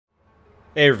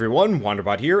Hey everyone,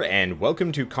 Wanderbot here, and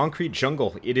welcome to Concrete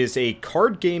Jungle. It is a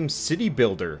card game city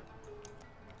builder.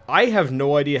 I have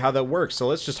no idea how that works, so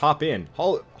let's just hop in.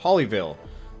 Hollyville,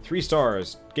 3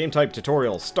 stars, game type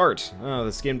tutorial, start. Oh,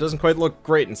 this game doesn't quite look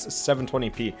great in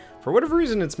 720p. For whatever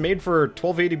reason, it's made for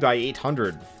 1280 by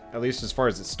 800, at least as far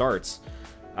as it starts.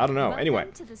 I don't know, anyway.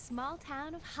 Welcome to the small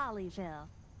town of Hollyville.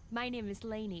 My name is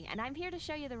Lainey, and I'm here to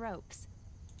show you the ropes.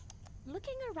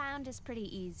 Looking around is pretty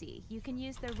easy. You can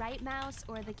use the right mouse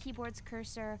or the keyboard's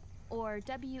cursor or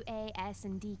W, A, S,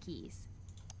 and D keys.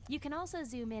 You can also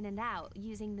zoom in and out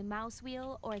using the mouse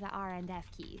wheel or the R and F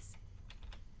keys.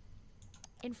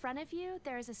 In front of you,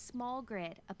 there is a small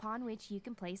grid upon which you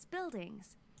can place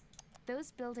buildings.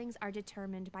 Those buildings are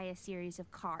determined by a series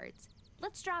of cards.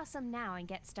 Let's draw some now and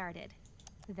get started.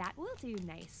 That will do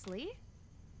nicely.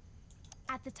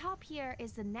 At the top here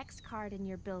is the next card in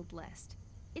your build list.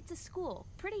 It's a school,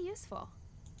 pretty useful.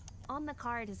 On the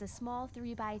card is a small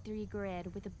 3x3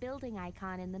 grid with a building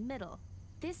icon in the middle.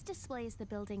 This displays the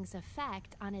building's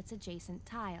effect on its adjacent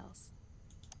tiles.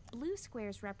 Blue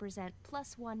squares represent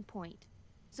 +1 point,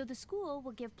 so the school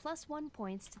will give +1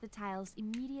 points to the tiles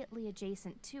immediately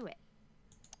adjacent to it.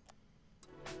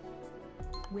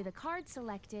 With a card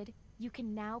selected, you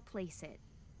can now place it.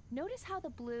 Notice how the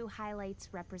blue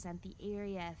highlights represent the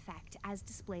area effect as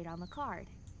displayed on the card.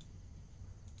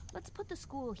 Let's put the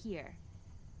school here.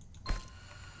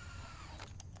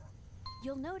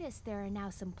 You'll notice there are now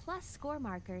some plus score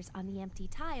markers on the empty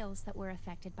tiles that were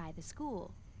affected by the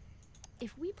school.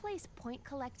 If we place point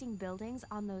collecting buildings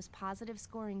on those positive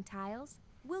scoring tiles,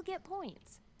 we'll get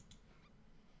points.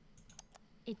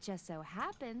 It just so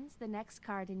happens the next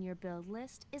card in your build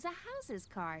list is a houses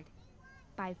card.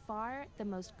 By far the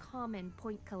most common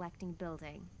point collecting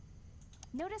building.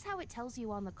 Notice how it tells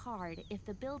you on the card if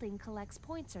the building collects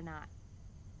points or not.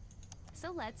 So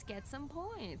let's get some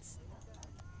points.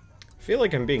 I feel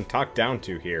like I'm being talked down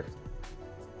to here.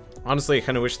 Honestly, I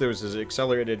kind of wish there was an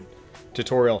accelerated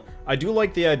tutorial. I do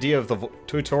like the idea of the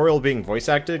tutorial being voice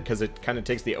acted, because it kind of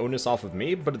takes the onus off of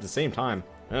me, but at the same time,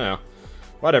 I don't know.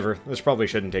 Whatever, this probably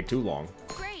shouldn't take too long.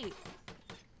 Great!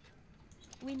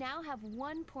 We now have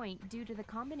 1 point due to the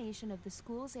combination of the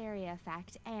school's area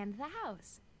effect and the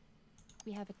house.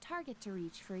 We have a target to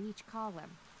reach for each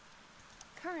column.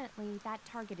 Currently, that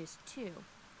target is 2.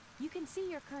 You can see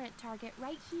your current target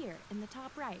right here in the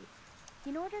top right.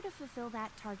 In order to fulfill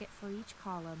that target for each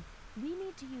column, we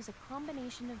need to use a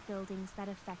combination of buildings that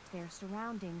affect their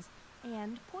surroundings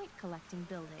and point-collecting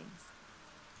buildings.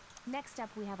 Next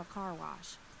up, we have a car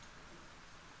wash.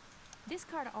 This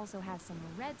card also has some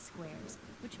red squares,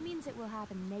 which means it will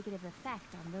have a negative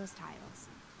effect on those tiles.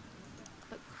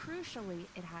 But crucially,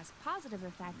 it has positive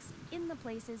effects in the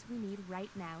places we need right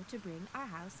now to bring our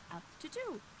house up to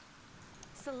 2.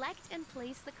 Select and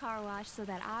place the car wash so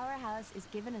that our house is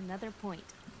given another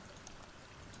point.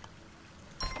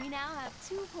 We now have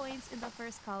 2 points in the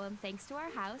first column thanks to our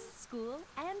house, school,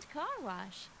 and car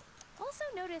wash. Also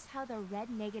notice how the red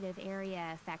negative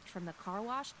area effect from the car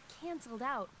wash canceled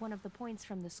out one of the points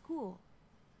from the school.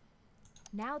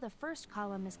 Now the first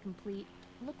column is complete.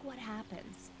 Look what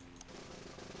happens.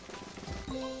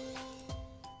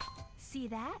 See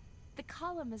that? The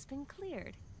column has been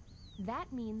cleared.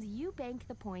 That means you bank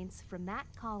the points from that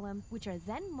column, which are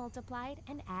then multiplied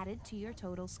and added to your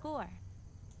total score.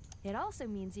 It also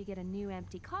means you get a new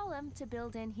empty column to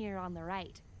build in here on the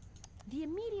right. The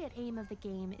immediate aim of the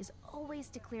game is always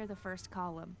to clear the first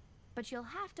column, but you'll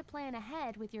have to plan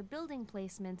ahead with your building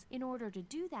placements in order to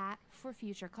do that for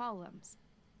future columns.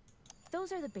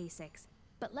 Those are the basics.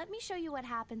 But let me show you what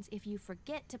happens if you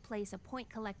forget to place a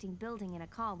point-collecting building in a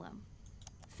column.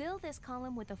 Fill this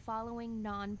column with the following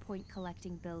non-point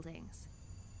collecting buildings.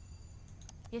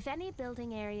 If any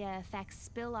building area effects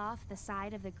spill off the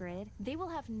side of the grid, they will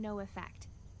have no effect.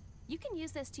 You can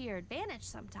use this to your advantage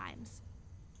sometimes.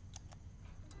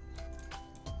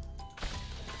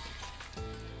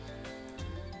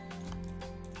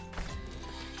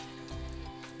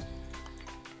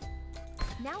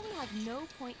 Now we have no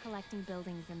point collecting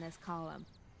buildings in this column.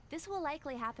 This will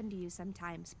likely happen to you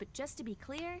sometimes, but just to be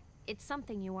clear, it's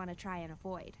something you want to try and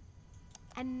avoid.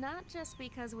 And not just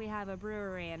because we have a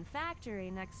brewery and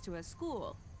factory next to a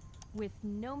school. With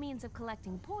no means of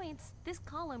collecting points, this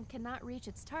column cannot reach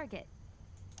its target.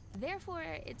 Therefore,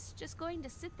 it's just going to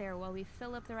sit there while we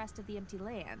fill up the rest of the empty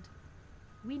land.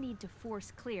 We need to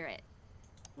force clear it.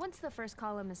 Once the first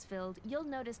column is filled, you'll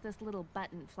notice this little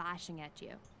button flashing at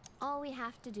you. All we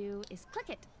have to do is click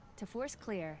it to force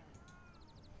clear.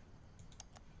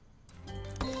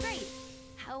 Great!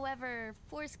 However,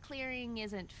 force clearing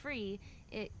isn't free,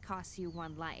 it costs you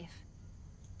 1 life.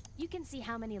 You can see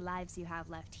how many lives you have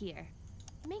left here.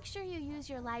 Make sure you use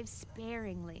your lives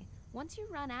sparingly. Once you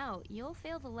run out, you'll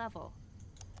fail the level.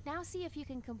 Now see if you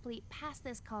can complete past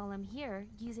this column here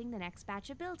using the next batch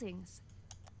of buildings.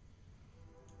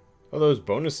 Oh, those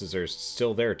bonuses are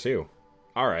still there too.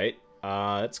 Alright,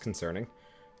 that's concerning.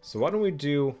 So why don't we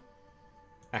do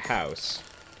a house?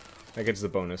 That gets the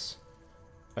bonus.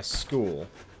 A school.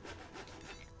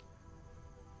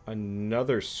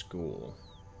 Another school.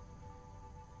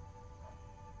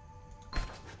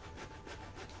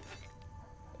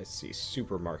 Let's see,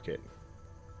 supermarket.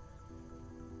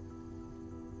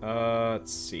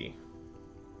 Let's see.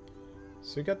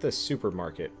 So we got this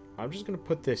supermarket. I'm just gonna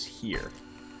put this here.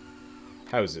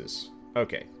 Houses.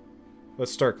 Okay.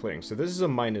 Let's start clearing. So this is a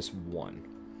 -1.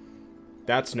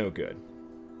 That's no good.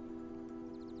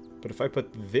 But if I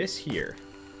put this here,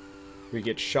 we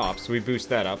get shops. We boost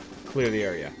that up. Clear the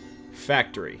area.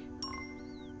 Factory.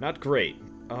 Not great.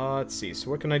 Let's see.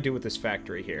 So what can I do with this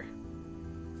factory here?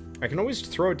 I can always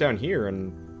throw it down here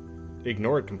and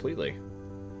ignore it completely.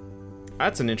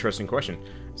 That's an interesting question.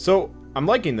 So, I'm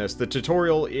liking this. The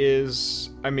tutorial is,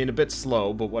 I mean, a bit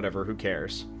slow, but whatever, who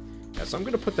cares? Yeah, so I'm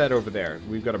going to put that over there.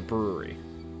 We've got a brewery.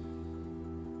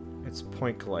 It's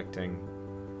point collecting.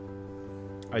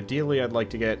 Ideally, I'd like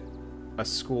to get a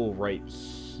school right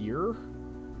here.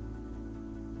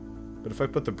 But if I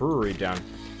put the brewery down,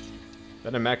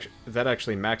 that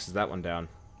actually maxes that one down.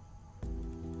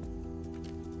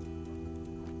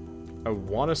 I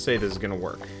want to say this is going to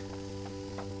work.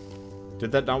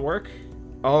 Did that not work?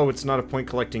 Oh, it's not a point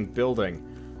collecting building.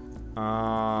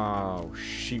 Oh,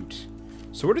 shoot.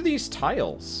 So what are these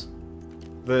tiles?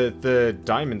 The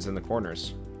diamonds in the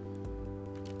corners.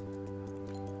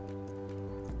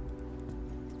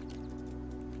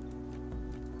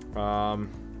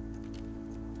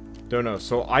 Don't know.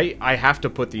 So I have to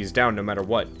put these down no matter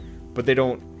what. But they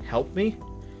don't help me?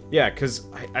 Yeah, because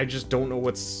I just don't know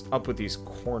what's up with these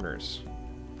corners.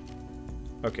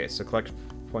 Okay, so collect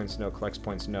points, no. Collects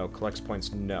points, no. Collects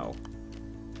points, no.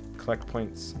 Collect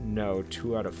points, no.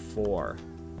 2 out of 4.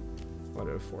 1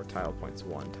 out of 4. Tile points,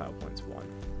 1. Tile points, 1.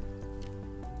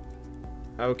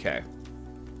 Okay.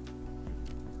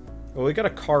 Well, we got a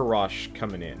car wash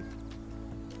coming in.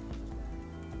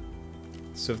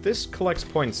 So if this collects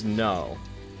points, no.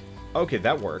 Okay,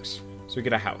 that works. So we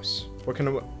get a house. What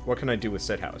can I do with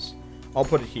said house? I'll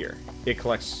put it here. It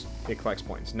collects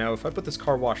points. Now, if I put this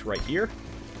car wash right here,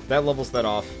 that levels that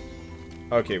off.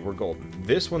 Okay, we're golden.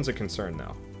 This one's a concern,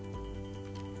 though.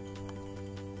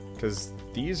 Because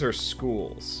these are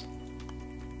schools.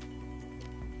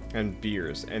 And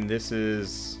beers. And this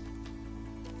is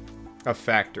a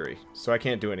factory. So I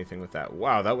can't do anything with that.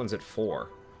 Wow, that one's at 4.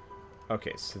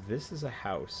 Okay, so this is a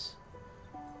house.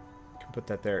 I can put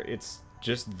that there. It's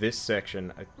just this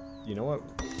section. You know what?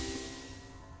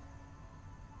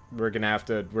 We're gonna have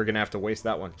to waste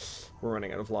that one. We're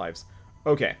running out of lives.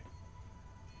 Okay.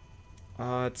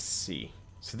 Let's see.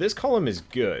 So this column is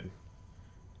good.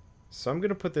 So I'm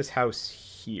gonna put this house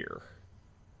here.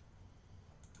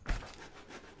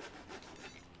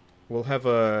 We'll have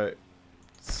a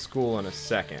school in a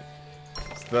second.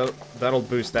 So that'll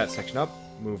boost that section up.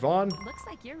 Move on. Looks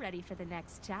like you're ready for the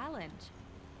next challenge.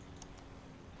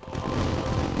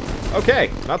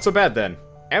 Okay, not so bad then.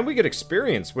 And we get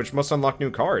experience, which must unlock new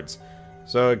cards.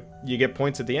 So you get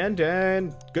points at the end,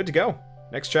 and good to go.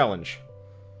 Next challenge.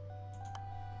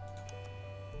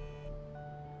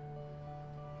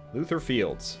 Luther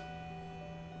Fields.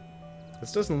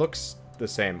 This doesn't look the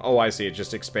same. Oh, I see. It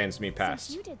just expands me past.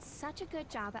 Since you did such a good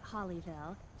job at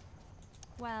Hollyville,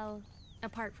 well,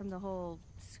 apart from the whole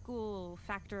school,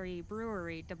 factory,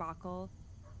 brewery debacle,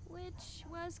 which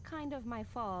was kind of my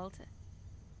fault,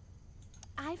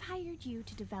 I've hired you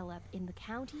to develop in the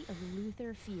county of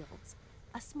Luther Fields,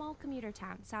 a small commuter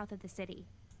town south of the city.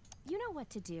 You know what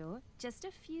to do, just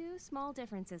a few small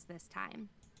differences this time.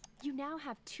 You now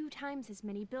have 2 times as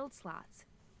many build slots.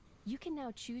 You can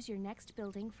now choose your next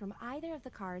building from either of the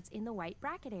cards in the white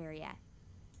bracket area.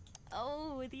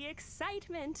 Oh, the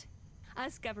excitement!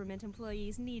 Us government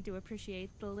employees need to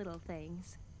appreciate the little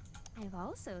things. I've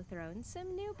also thrown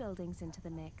some new buildings into the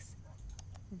mix.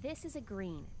 This is a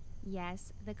green.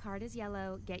 Yes, the card is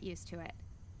yellow, get used to it.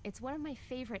 It's one of my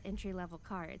favorite entry-level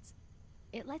cards.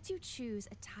 It lets you choose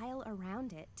a tile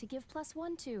around it to give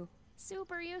 +1 to.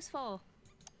 Super useful!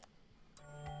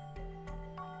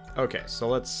 Okay, so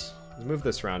let's move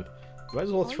this around. Might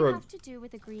as well throw... All you have to do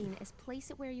with the green is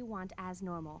place it where you want as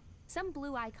normal. Some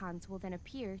blue icons will then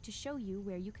appear to show you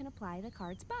where you can apply the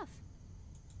card's buff.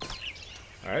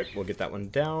 Alright, we'll get that one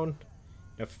down.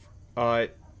 If,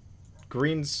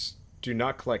 greens do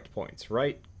not collect points,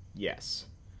 right? Yes.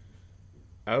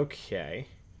 Okay.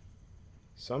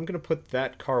 So I'm going to put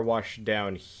that car wash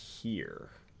down here.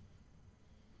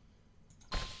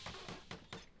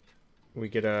 We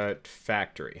get a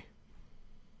factory.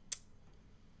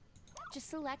 Just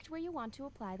select where you want to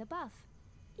apply the buff.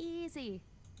 Easy.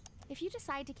 If you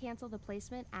decide to cancel the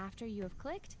placement after you have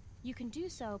clicked, you can do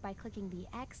so by clicking the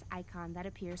X icon that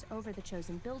appears over the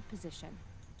chosen build position.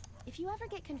 If you ever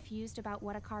get confused about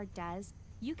what a card does,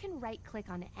 you can right-click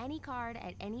on any card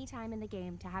at any time in the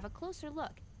game to have a closer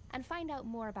look and find out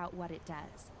more about what it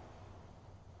does.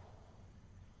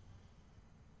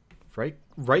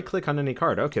 Right-click on any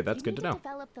card. Okay, that's good to know. You need to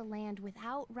develop the land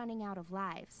without running out of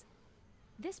lives.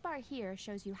 This bar here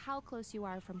shows you how close you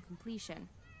are from completion.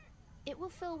 It will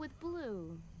fill with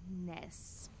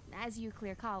blueness as you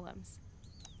clear columns.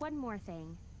 One more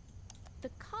thing. The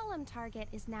column target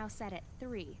is now set at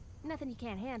 3. Nothing you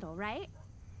can't handle, right?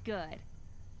 Good.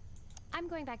 I'm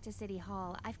going back to City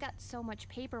Hall. I've got so much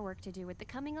paperwork to do with the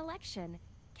coming election.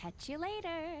 Catch you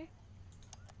later.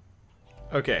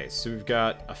 Okay, so we've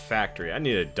got a factory. I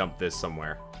need to dump this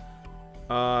somewhere.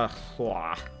 Blah.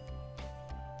 You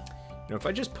know, if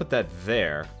I just put that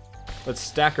there, let's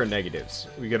stack our negatives.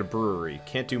 We got a brewery.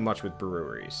 Can't do much with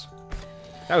breweries.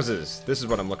 Houses. This is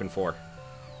what I'm looking for.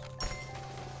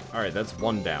 Alright, that's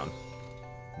one down.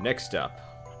 Next up,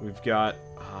 we've got...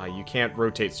 you can't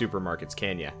rotate supermarkets,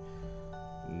 can ya?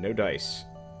 No dice.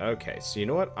 Okay, so you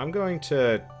know what? I'm going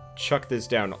to chuck this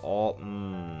down all...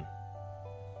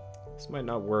 This might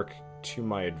not work to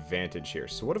my advantage here.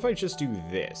 So what if I just do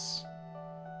this?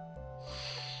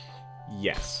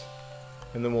 Yes.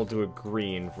 And then we'll do a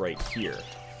green right here.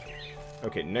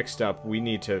 Okay, next up, we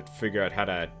need to figure out how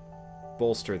to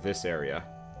bolster this area.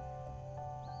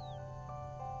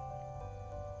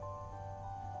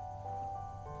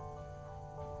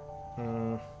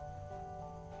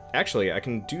 Actually, I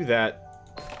can do that.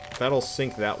 That'll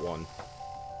sink that one.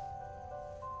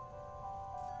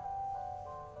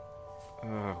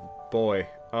 Oh, boy.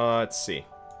 Let's see.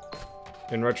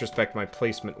 In retrospect, my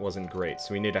placement wasn't great.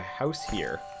 So we need a house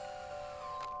here.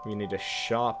 We need a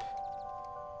shop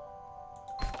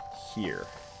here.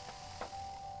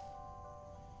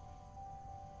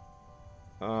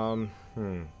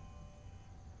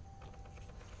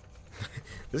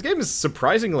 This game is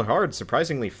surprisingly hard,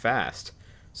 surprisingly fast.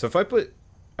 So if I put...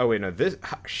 Oh, wait, no, this...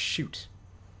 Shoot.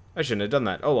 I shouldn't have done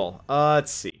that. Oh, well.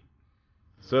 Let's see.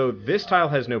 So this tile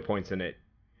has no points in it.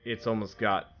 It's almost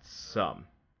got some.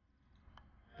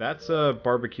 That's a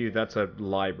barbecue. That's a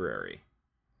library.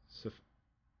 So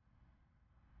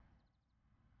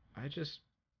I just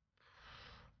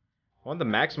want the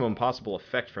maximum possible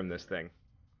effect from this thing.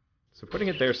 So putting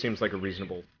it there seems like a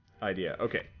reasonable idea.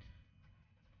 Okay.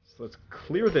 So let's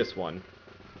clear this one.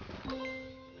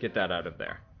 Get that out of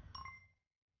there.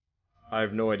 I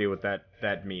have no idea what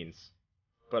that means.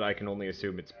 But I can only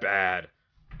assume it's bad.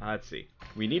 Let's see.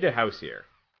 We need a house here.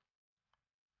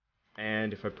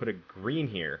 And if I put a green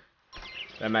here,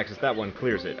 that maxes that one,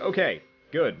 clears it. Okay,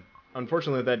 good.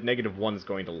 Unfortunately, that -1 is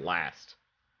going to last.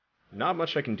 Not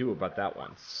much I can do about that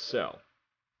one, so...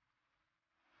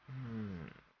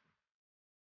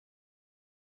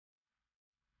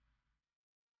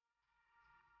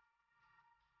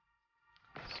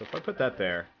 So if I put that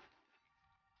there...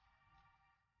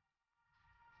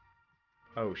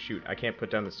 Oh, shoot, I can't put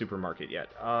down the supermarket yet.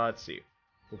 Let's see.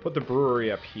 We'll put the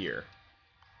brewery up here.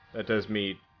 That does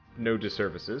me no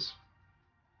disservices.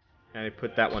 And I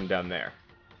put that one down there.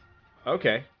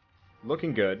 Okay.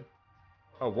 Looking good.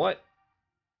 Oh, what?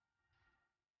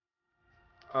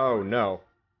 Oh, no.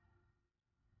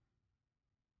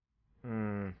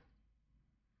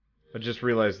 I just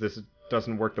realized this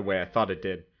doesn't work the way I thought it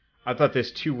did. I thought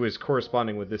this 2 was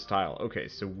corresponding with this tile. Okay,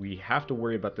 so we have to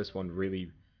worry about this one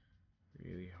really,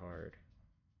 really hard.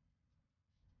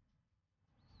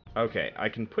 Okay, I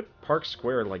can put Park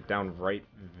Square, like, down right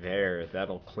there.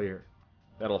 That'll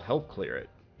help clear it.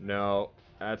 No,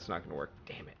 that's not gonna work.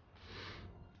 Damn it.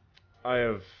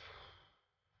 I've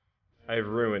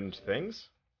ruined things.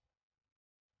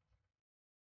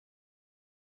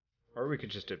 Or we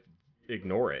could just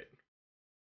ignore it.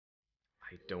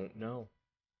 I don't know.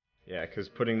 Yeah, because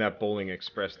putting that bowling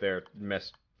express there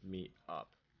messed me up.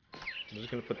 I'm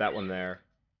just gonna put that one there.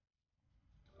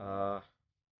 So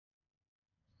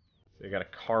you got a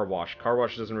car wash. Car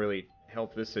wash doesn't really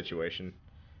help this situation.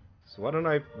 So why don't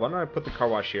I put the car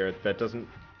wash here? That doesn't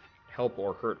help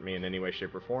or hurt me in any way,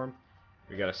 shape, or form.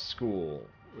 We got a school,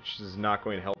 which is not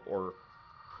going to help or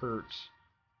hurt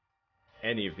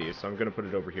any of these, so I'm gonna put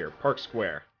it over here. Park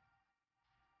Square.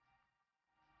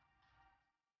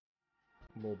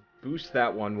 We'll boost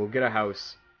that one, we'll get a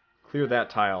house, clear that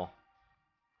tile.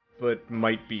 but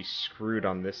might be screwed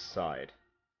on this side.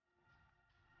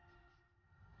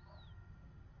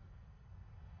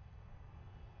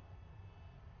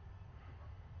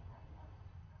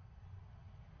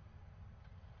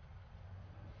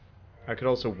 I could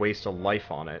also waste a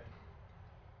life on it.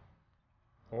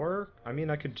 Or, I mean,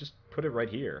 I could just put it right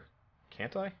here.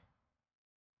 Can't I?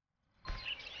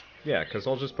 Yeah, because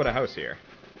I'll just put a house here.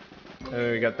 And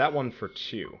then we got that one for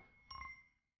 2.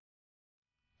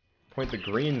 Point the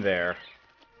green there.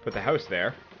 Put the house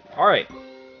there. Alright.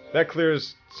 That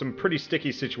clears some pretty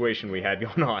sticky situation we had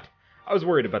going on. I was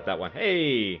worried about that one.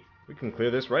 Hey! We can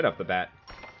clear this right off the bat.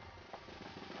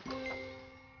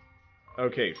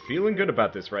 Okay, feeling good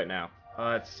about this right now.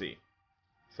 Let's see.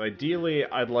 So ideally,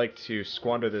 I'd like to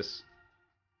squander this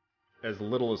as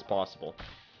little as possible.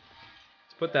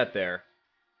 Let's put that there.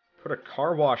 Put a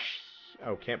car wash...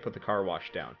 Oh, can't put the car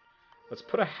wash down. Let's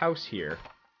put a house here.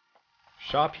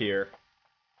 Shop here.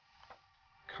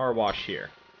 Car wash here.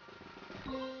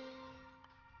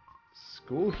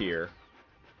 School here.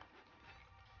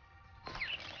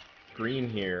 Green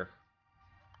here.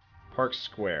 Park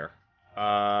Square.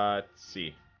 Let's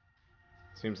see.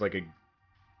 Seems like a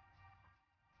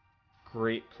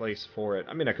great place for it.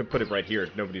 I mean, I could put it right here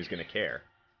if nobody's gonna care.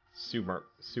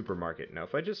 Supermarket. Now,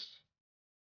 if I just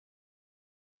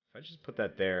put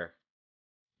that there,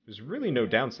 there's really no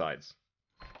downsides.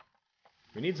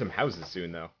 We need some houses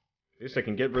soon, though. At least I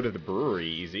can get rid of the brewery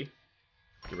easy.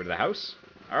 Get rid of the house.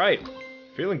 Alright.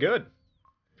 Feeling good.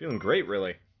 Feeling great,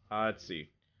 really. Let's see.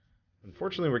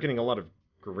 Unfortunately, we're getting a lot of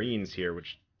greens here,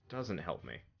 which doesn't help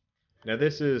me. Now,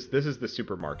 this is the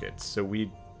supermarket, so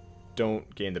we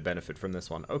don't gain the benefit from this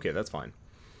one. Okay, that's fine.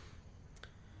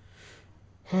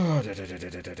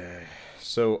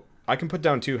 So, I can put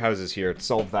down 2 houses here to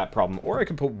solve that problem, or I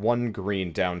can put 1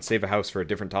 green down, save a house for a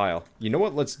different tile. You know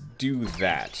what? Let's do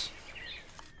that.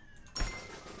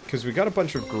 Because we got a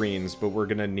bunch of greens, but we're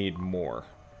gonna need more.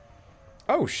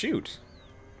 Oh, shoot.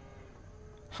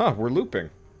 Huh, we're looping.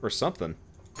 Or something.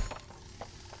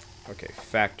 Okay,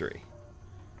 factory.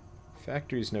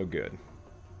 Factory's no good.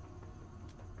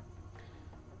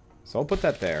 So I'll put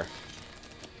that there.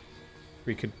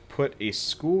 We could put a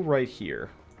school right here.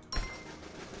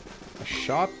 A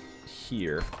shop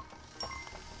here.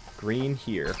 Green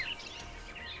here.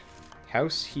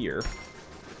 House here.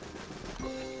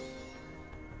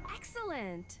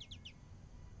 Excellent.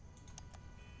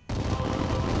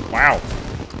 Wow.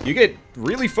 You get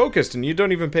really focused and you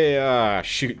don't even pay,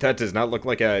 shoot, that does not look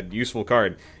like a useful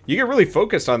card. You get really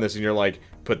focused on this and you're like,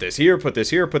 put this here, put this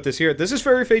here, put this here. This is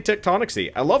very Fate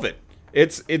Tectonicsy. I love it.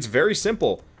 It's very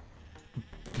simple,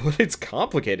 but it's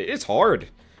complicated. It's hard.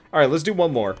 Alright, let's do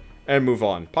one more and move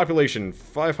on. Population,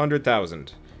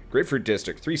 500,000. Grapefruit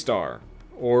District, 3-star.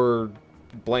 Or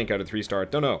blank out of 3-star,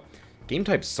 don't know. Game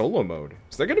type solo mode.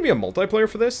 Is there going to be a multiplayer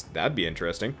for this? That'd be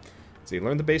interesting. So you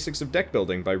learn the basics of deck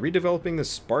building by redeveloping the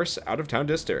sparse out-of-town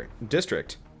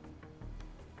district.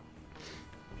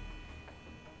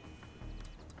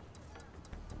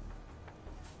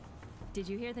 Did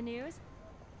you hear the news?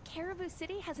 Caribou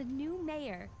City has a new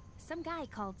mayor, some guy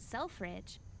called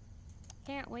Selfridge.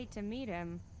 Can't wait to meet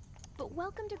him. But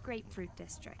welcome to Grapefruit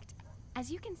District.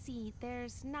 As you can see,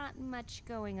 there's not much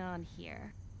going on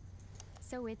here.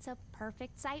 So it's a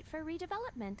perfect site for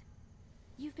redevelopment.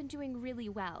 You've been doing really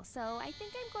well, so I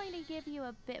think I'm going to give you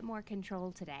a bit more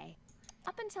control today.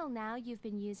 Up until now, you've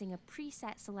been using a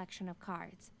preset selection of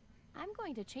cards. I'm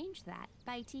going to change that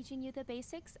by teaching you the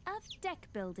basics of deck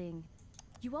building.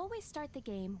 You always start the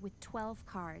game with 12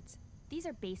 cards. These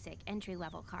are basic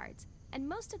entry-level cards, and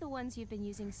most of the ones you've been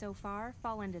using so far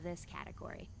fall into this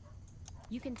category.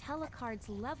 You can tell a card's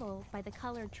level by the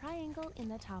colored triangle in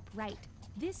the top right.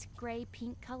 This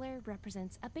gray-pink color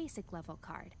represents a basic level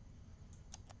card.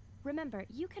 Remember,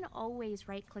 you can always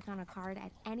right-click on a card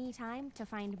at any time to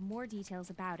find more details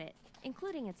about it,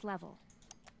 including its level.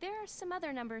 There are some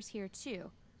other numbers here too.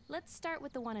 Let's start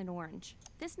with the one in orange.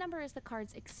 This number is the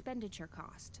card's expenditure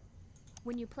cost.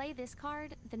 When you play this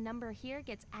card, the number here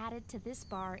gets added to this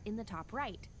bar in the top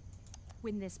right.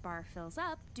 When this bar fills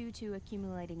up due to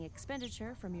accumulating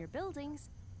expenditure from your buildings,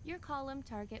 your column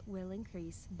target will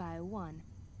increase by 1.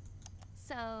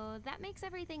 So that makes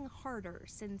everything harder,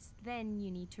 since then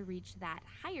you need to reach that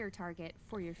higher target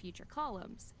for your future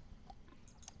columns.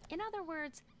 In other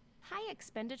words, high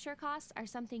expenditure costs are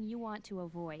something you want to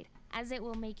avoid, as it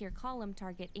will make your column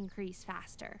target increase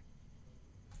faster.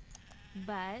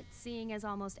 But seeing as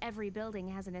almost every building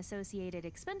has an associated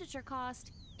expenditure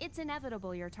cost, it's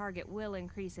inevitable your target will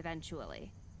increase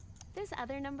eventually. This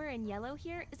other number in yellow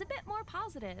here is a bit more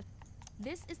positive.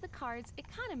 This is the card's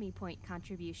economy point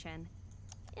contribution.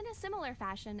 In a similar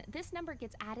fashion, this number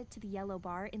gets added to the yellow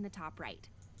bar in the top right.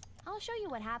 I'll show you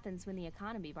what happens when the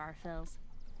economy bar fills.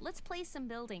 Let's place some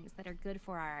buildings that are good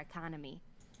for our economy.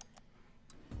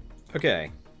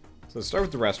 Okay, so let's start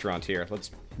with the restaurant here.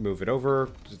 Let's move it over.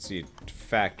 Let's see,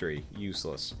 factory,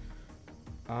 useless.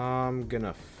 I'm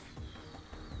gonna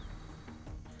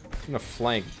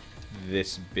flank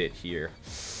this bit here.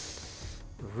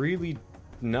 Really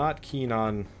not keen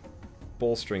on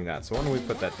bolstering that, so why don't we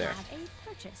put that there? Have a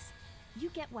purchase. You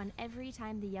get one every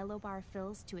time the yellow bar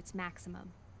fills to its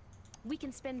maximum. We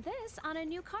can spend this on a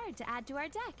new card to add to our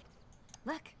deck.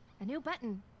 Look, a new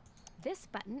button. This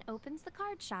button opens the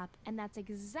card shop, and that's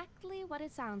exactly what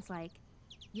it sounds like.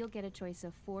 You'll get a choice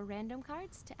of 4 random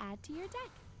cards to add to your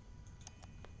deck.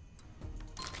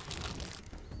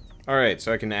 Alright,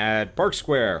 so I can add Park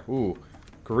Square. Ooh,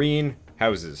 green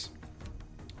houses.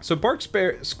 So Park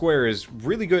Square is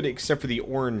really good, except for the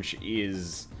orange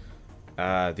is...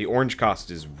 the orange cost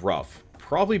is rough.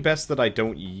 Probably best that I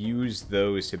don't use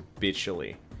those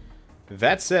habitually.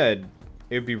 That said,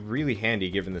 it would be really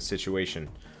handy given the situation.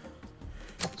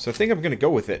 So I think I'm gonna go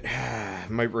with it.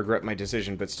 Might regret my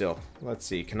decision, but still. Let's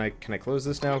see. Can I close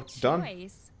this now? Done?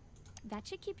 That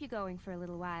should keep you going for a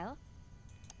little while.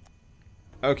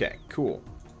 Okay, cool.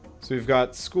 So we've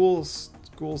got schools.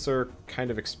 Schools are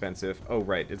kind of expensive. Oh,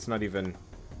 right. It's not even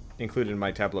included in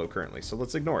my tableau currently, so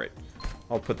let's ignore it.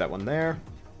 I'll put that one there.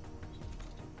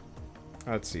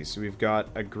 Let's see. So we've got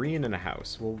a green and a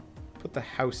house. We'll put the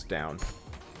house down.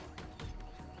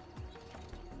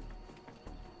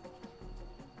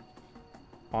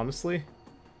 Honestly,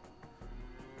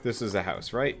 this is a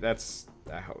house, right? That's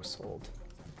a household.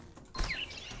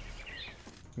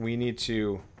 We need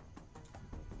to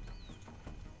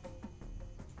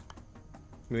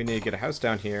get a house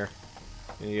down here.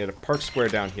 We need to get a park square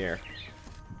down here.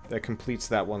 That completes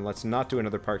that one. Let's not do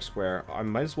another park square. I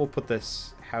might as well put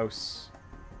this house,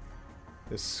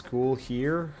 this school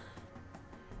here.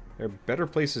 There are better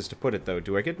places to put it, though.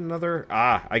 Do I get another?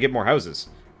 Ah, I get more houses.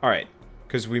 Alright.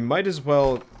 Because we might as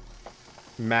well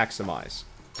maximize.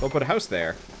 So I'll put a house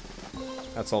there.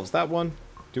 That solves that one.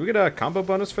 Do we get a combo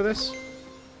bonus for this?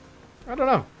 I don't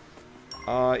know.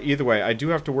 Either way, I do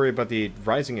have to worry about the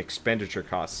rising expenditure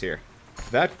costs here.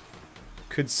 That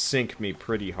could sink me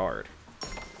pretty hard.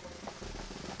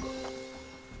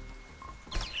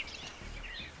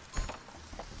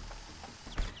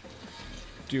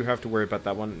 Do have to worry about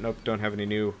that one. Nope, don't have any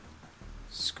new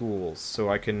schools. So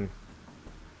I can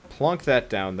plonk that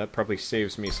down. That probably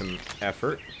saves me some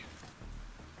effort.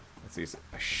 Let's see,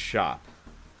 a shop.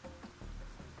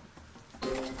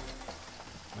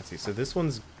 Let's see, so this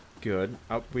one's good.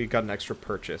 Oh, we got an extra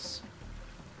purchase.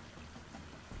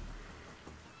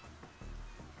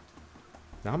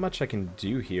 Not much I can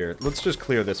do here. Let's just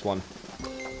clear this one.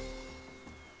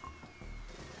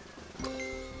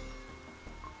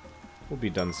 We'll be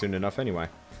done soon enough anyway.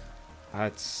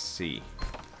 Let's see.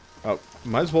 Oh,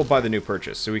 might as well buy the new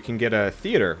purchase so we can get a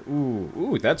theater.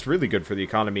 Ooh, that's really good for the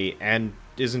economy and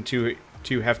isn't too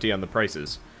hefty on the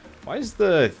prices. Why is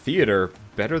the theater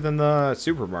better than the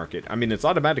supermarket? I mean, it's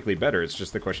automatically better. It's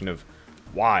just the question of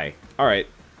why. Alright,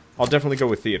 I'll definitely go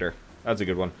with theater. That's a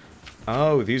good one.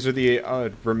 Oh, these are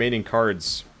the remaining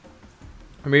cards.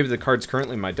 Or maybe the cards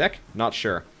currently in my deck? Not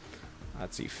sure.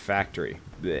 Let's see, factory.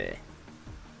 Blech.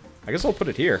 I guess I'll put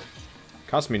it here.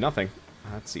 Cost me nothing.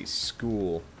 Let's see,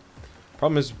 school.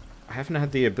 Problem is, I haven't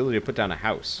had the ability to put down a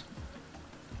house.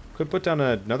 Could put down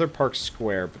another park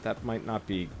square, but that might not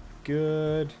be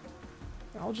good.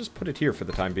 I'll just put it here for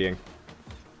the time being.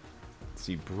 Let's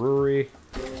see, brewery.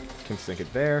 Can sink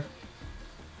it there.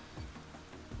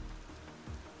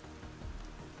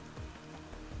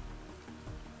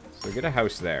 So get a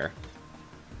house there.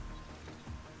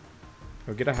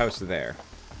 Or get a house there.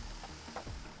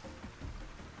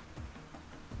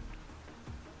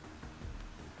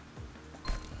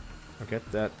 I'll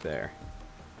get that there.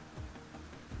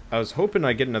 I was hoping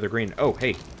I'd get another green. Oh,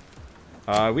 hey.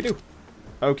 We do.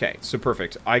 Okay, so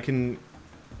perfect. I can...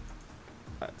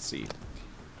 Let's see.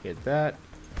 Hit that.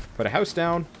 Put a house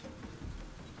down.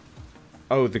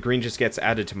 Oh, the green just gets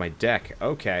added to my deck.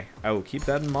 Okay, I will keep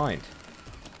that in mind.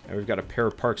 And we've got a pair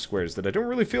of park squares that I don't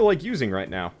really feel like using right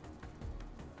now.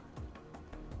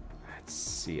 Let's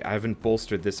see. I haven't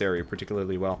bolstered this area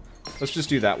particularly well. Let's just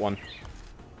do that one.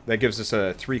 That gives us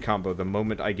a 3 combo the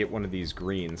moment I get one of these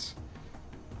greens.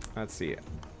 Let's see.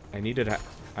 I need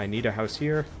a house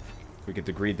here. We get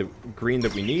the green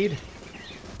that we need.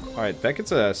 Alright, that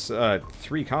gets us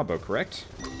 3 combo, correct?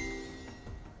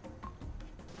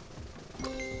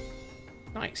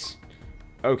 Nice.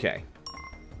 Okay.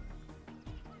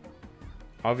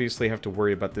 obviously have to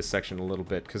worry about this section a little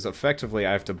bit, because effectively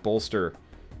I have to bolster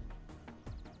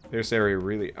this area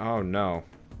really... Oh, no.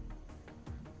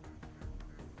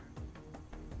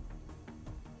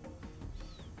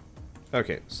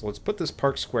 Okay, so let's put this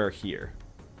park square here.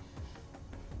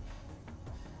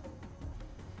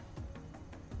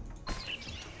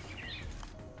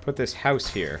 Put this house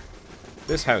here.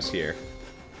 This house here.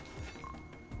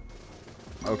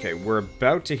 Okay, we're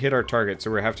about to hit our target,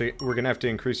 so we're gonna have to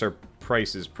increase our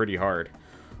prices pretty hard.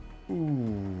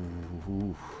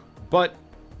 Ooh. But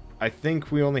I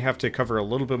think we only have to cover a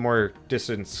little bit more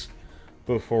distance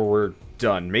before we're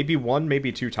done. Maybe 1,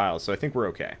 maybe 2 tiles, so I think we're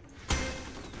okay.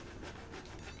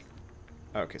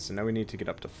 Okay, so now we need to get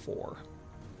up to 4.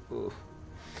 Ooh.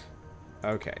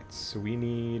 Okay, so we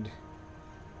need...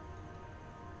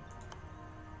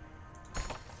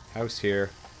 House here.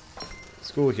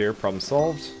 School here. Problem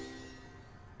solved.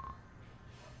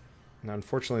 Now,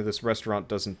 unfortunately, this restaurant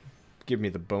doesn't give me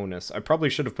the bonus. I probably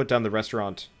should have put down the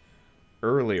restaurant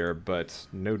earlier, but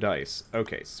no dice.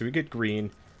 Okay, so we get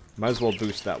green. Might as well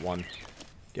boost that one.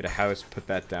 Get a house, put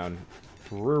that down.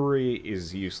 Brewery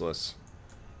is useless.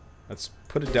 Let's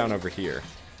put it down over here.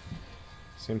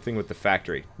 Same thing with the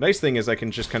factory. Nice thing is I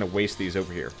can just kind of waste these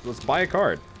over here. Let's buy a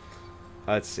card.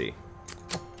 Let's see.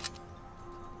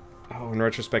 Oh, in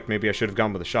retrospect, maybe I should have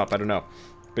gone with the shop. I don't know.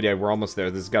 But yeah, we're almost there.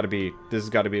 This has got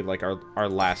to be like our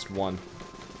last one.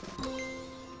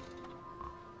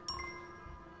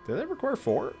 Did that require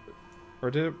 4? Or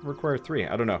did it require 3?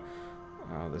 I don't know.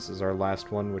 This is our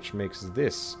last one, which makes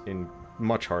this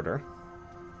much harder.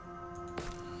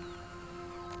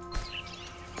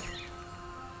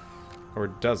 Or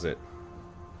does it?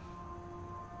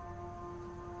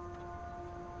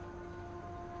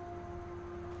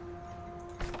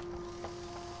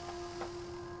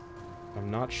 I'm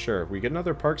not sure. We get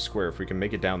another park square if we can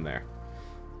make it down there.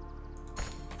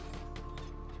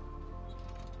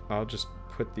 I'll just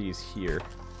put these here.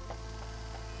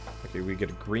 Okay, we get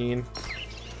a green.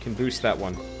 Can boost that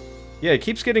one. Yeah, it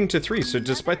keeps getting to 3, so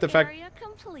despite the fact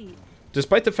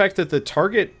that the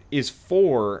target is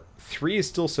 4, 3 is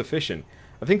still sufficient.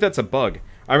 I think that's a bug.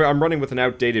 I'm running with an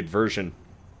outdated version.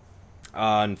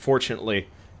 Unfortunately,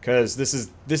 because this is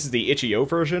the itch.io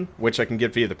version, which I can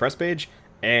get via the press page.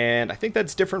 And I think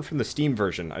that's different from the Steam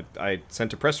version. I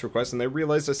sent a press request and they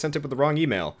realized I sent it with the wrong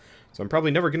email. So I'm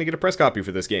probably never going to get a press copy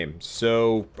for this game.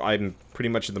 So I'm pretty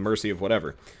much at the mercy of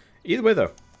whatever. Either way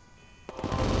though.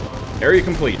 Area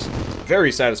complete.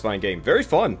 Very satisfying game. Very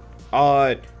fun.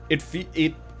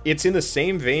 It's in the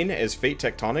same vein as Fate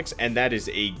Tectonics, and that is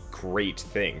a great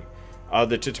thing.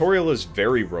 The tutorial is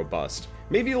very robust.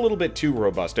 Maybe a little bit too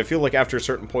robust. I feel like after a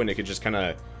certain point it could just kind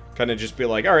of just be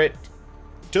like, alright,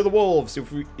 to the wolves.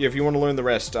 If you want to learn the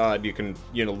rest, you can,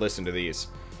 listen to these.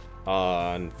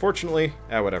 Unfortunately,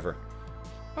 whatever.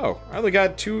 Oh, I only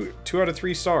got 2 out of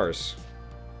 3 stars.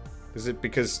 Is it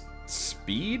because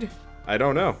speed? I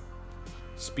don't know.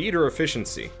 Speed or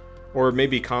efficiency? Or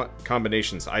maybe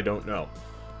combinations, I don't know.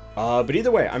 But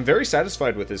either way, I'm very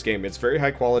satisfied with this game. It's very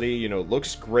high quality,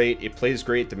 looks great, it plays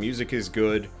great, the music is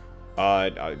good.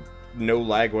 No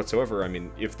lag whatsoever. I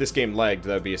mean, if this game lagged,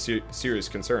 that would be a serious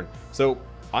concern. So,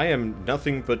 I am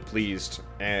nothing but pleased,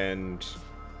 and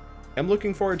I'm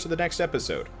looking forward to the next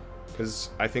episode, because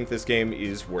I think this game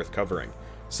is worth covering.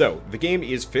 So, the game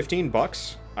is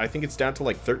 $15. I think it's down to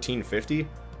like $13.50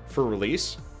 for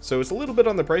release, so it's a little bit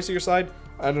on the pricier side.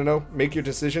 I don't know, make your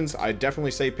decisions. I'd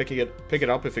definitely say pick it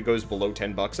up if it goes below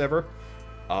 $10 ever,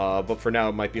 but for now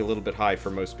it might be a little bit high for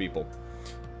most people.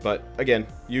 But again,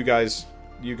 you guys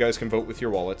can vote with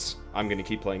your wallets. I'm going to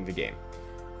keep playing the game,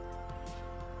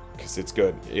 because it's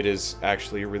good. It is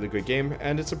actually a really good game,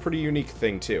 and it's a pretty unique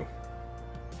thing too.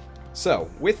 So,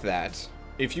 with that,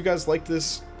 if you guys like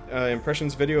this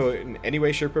impressions video in any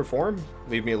way, shape, or form,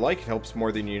 leave me a like, it helps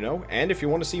more than you know. And if you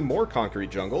want to see more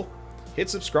Concrete Jungle, hit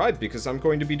subscribe, because I'm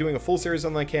going to be doing a full series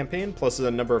on that campaign, plus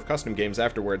a number of custom games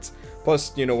afterwards.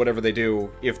 Plus, whatever they do,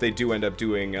 if they do end up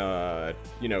doing,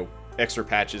 extra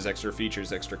patches, extra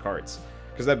features, extra cards.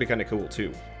 Because that'd be kind of cool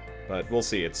too. But we'll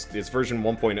see. It's version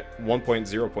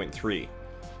 1.0.3.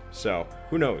 So,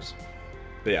 who knows?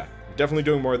 But yeah, definitely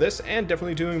doing more of this, and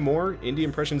definitely doing more indie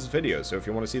impressions videos, so if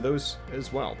you want to see those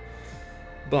as well.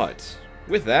 But,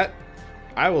 with that,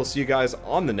 I will see you guys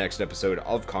on the next episode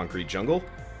of Concrete Jungle,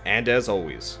 and as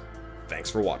always, thanks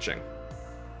for watching.